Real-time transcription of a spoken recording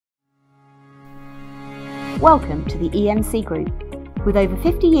Welcome to the EMC Group. With over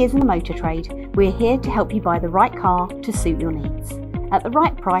 50 years in the motor trade, we're here to help you buy the right car to suit your needs, at the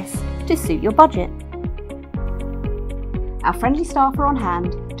right price to suit your budget. Our friendly staff are on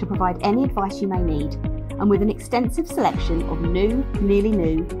hand to provide any advice you may need, and with an extensive selection of new, nearly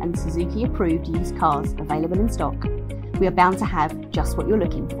new and Suzuki approved used cars available in stock, we are bound to have just what you're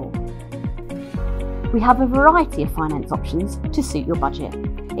looking for. We have a variety of finance options to suit your budget,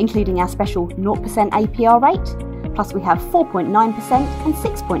 including our special 0% APR rate, plus we have 4.9% and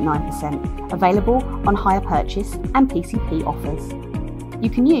 6.9% available on hire purchase and PCP offers. You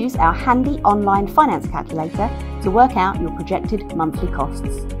can use our handy online finance calculator to work out your projected monthly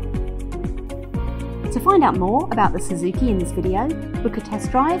costs. To find out more about the Suzuki in this video, book a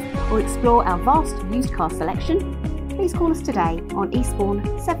test drive or explore our vast used car selection, please call us today on Eastbourne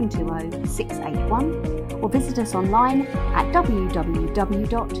 720 681 or visit us online at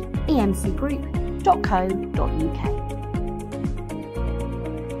www.emcgroup.co.uk.